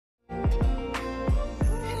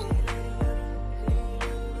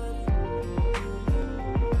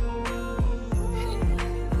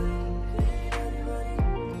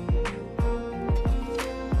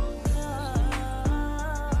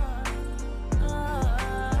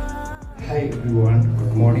Hi everyone,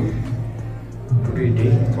 good morning. Today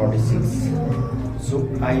day 36. So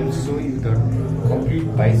I will show you the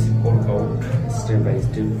complete bicep workout step by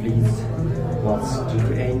step. Please watch till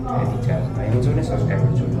the end anytime. I am Jonas or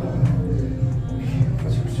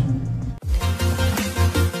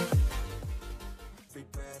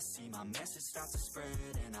See my message start to spread,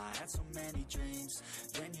 and I had so many dreams.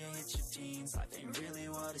 Then you hit your teens, life ain't really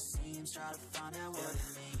what it seems. Try to find out what it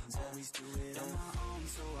means. Always do it on my own,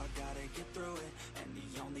 so I gotta get through it. And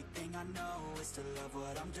the only thing I know is to love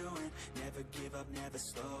what I'm doing. Never give up, never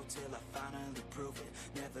slow, till I finally prove it.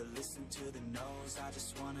 Never listen to the no's, I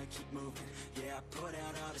just wanna keep moving. Yeah, I put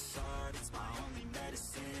out all this art, it's my only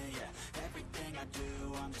medicine. Yeah, everything I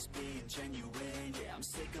do, I'm just being genuine. Yeah, I'm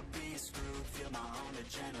sick of being screwed, feel my own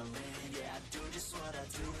adrenaline. Yeah, I do just what I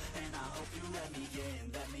do, and I hope you let me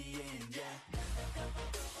in, yeah.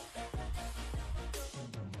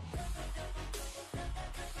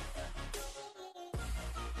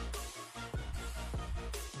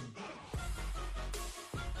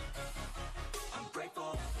 I'm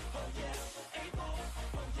grateful, oh yeah, able,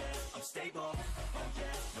 oh yeah, I'm stable, oh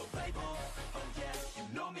yeah, no label, oh yeah,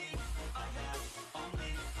 you know me, I have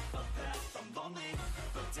only a path, I'm lonely,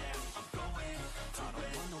 but damn, I'm going to win. I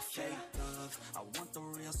don't want no fake love, I want the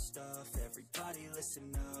real stuff. Everybody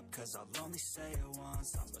listen up, cause I'll only say it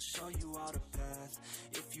once. I'm gonna show you all the path,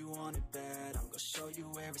 if you want it bad. I'm gonna show you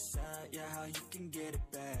where it's at, yeah, how you can get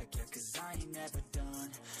it back. Yeah, cause I ain't never done,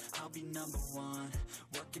 I'll be number one.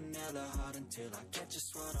 Working hella hard until I get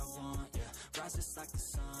just what I want, yeah. Rises like the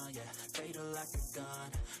sun, yeah, fatal like a gun.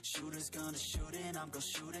 Shooter's gonna shoot and I'm gonna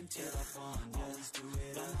shoot until I won, yeah. Always do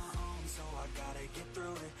it on my own, so I gotta get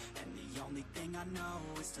through it. And the only thing I know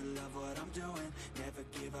is to love what I'm doing. Never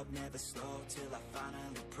give up, never slow, till I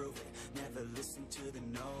finally prove it. Never listen to the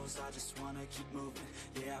no's, I just wanna keep moving.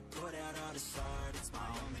 Yeah, I put out all this art, it's my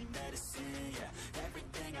only medicine. Yeah,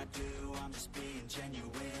 everything I do, I'm just being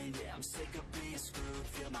genuine. Yeah, I'm sick of being screwed,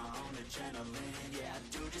 feel my own adrenaline. Yeah, I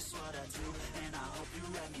do just what I do, and I hope you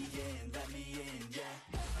let me in, yeah.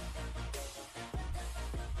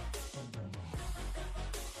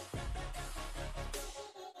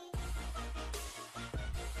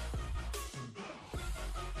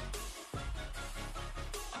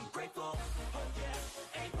 I'm grateful, oh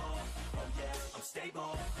yeah, able, oh yeah, I'm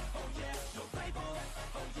stable, oh yeah, no label,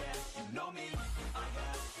 oh yeah, you know me, I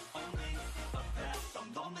have only a path,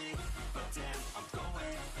 I'm lonely, but damn, I'm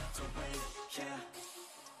going to win, yeah.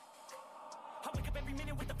 I wake up every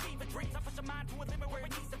minute with the fever dreams. I push my mind to a limit where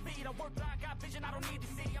it needs to be. I work blind, got vision I don't need to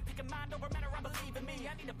see. I'm picking mind over matter, I believe in me.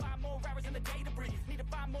 I need to find more hours in the day to breathe. Need to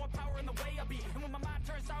find more power in the way I be. And when my mind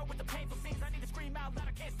turns sour with the painful scenes, I need to scream out loud,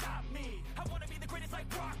 I can't stop me. I wanna be the greatest like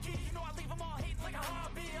Rocky. You know I leave them all hating like a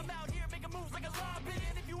hobby. I'm out here making moves like a lobby.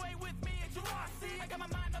 And if you ain't with me, it's your loss. See, I got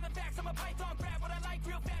my mind on the facts, I'm a python, grab what I like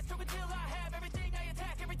real fast. Stroke until I have everything I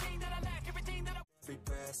attack, everything that I lack, everything that I... Every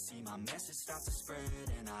breath, see my message start to spread,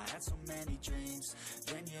 and I had so many dreams.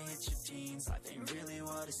 Then you hit your teens, life ain't really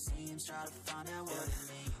what it seems. Try to find out what it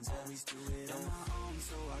means. Always do it on my own,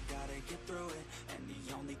 so I gotta get through it. And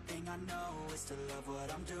the only thing I know is to love what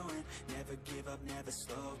I'm doing. Never give up, never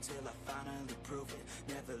slow, till I finally prove it.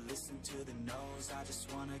 Never listen to the no's, I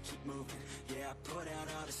just wanna keep moving. Yeah, I put out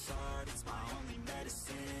all this art, it's my only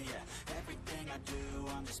medicine. Yeah, everything I do,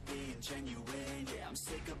 I'm just being genuine. Yeah, I'm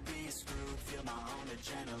sick of being screwed, feel my own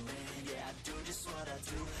adrenaline. Yeah, I do just what I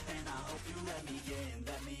do, and I hope you let me in,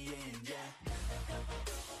 yeah.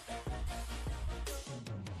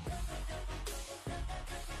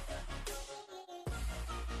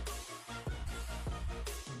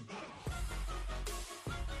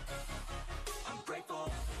 I'm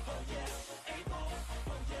grateful, oh yeah, able,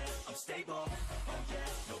 oh yeah, I'm stable, oh yeah,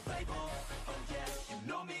 no label, oh yeah, you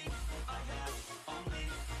know me, I have only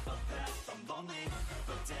a path, I'm lonely,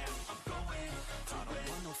 but damn, I'm going to win. I don't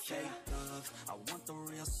want no fake love, I want the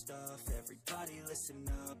real stuff. Everybody listen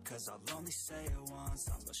up, cause I'll only say it once.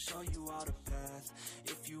 I'm gonna show you all the path,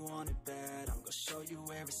 if you want it bad, I'm gonna show show you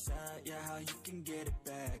where it's at, yeah, how you can get it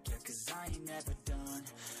back, yeah, cause I ain't never done,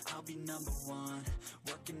 I'll be number one,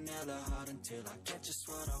 working hella hard until I get just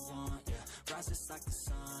what I want, yeah, rises like the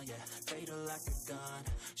sun, yeah, fatal like a gun,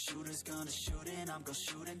 shooters gonna shoot and I'm gonna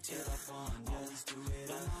shoot until I won, yeah, always do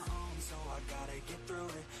it on my own, so I gotta get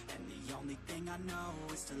through it, and the only thing I know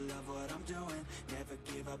is to love what I'm doing, never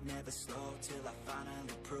give up, never slow, till I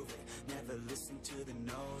finally prove it, never listen to the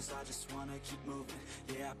no's, I just wanna keep moving,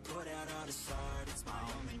 yeah, I put out all this art, it's my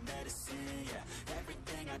only medicine, yeah,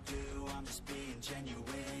 everything I do, I'm just being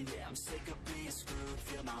genuine, yeah, I'm sick of being screwed,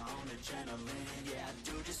 feel my own adrenaline, yeah, I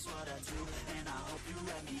do just what I do, and I hope you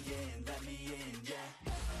let me in, yeah.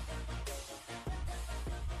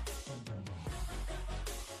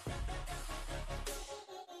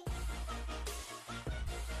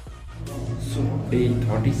 So day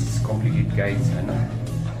 36 completed guys, and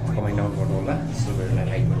comment down गर्नु होला, so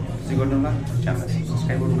like गर्नु होला, channel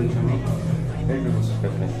subscribe गर्नु होला,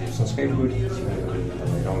 subscribe गरी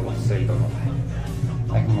तपाईँहरुलाई share गर्नु होला,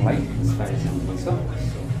 like मलाई इन्स्पिरेसन दिन्छ,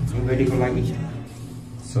 सो यो भिडियोको लागि,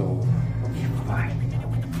 सो बाइ।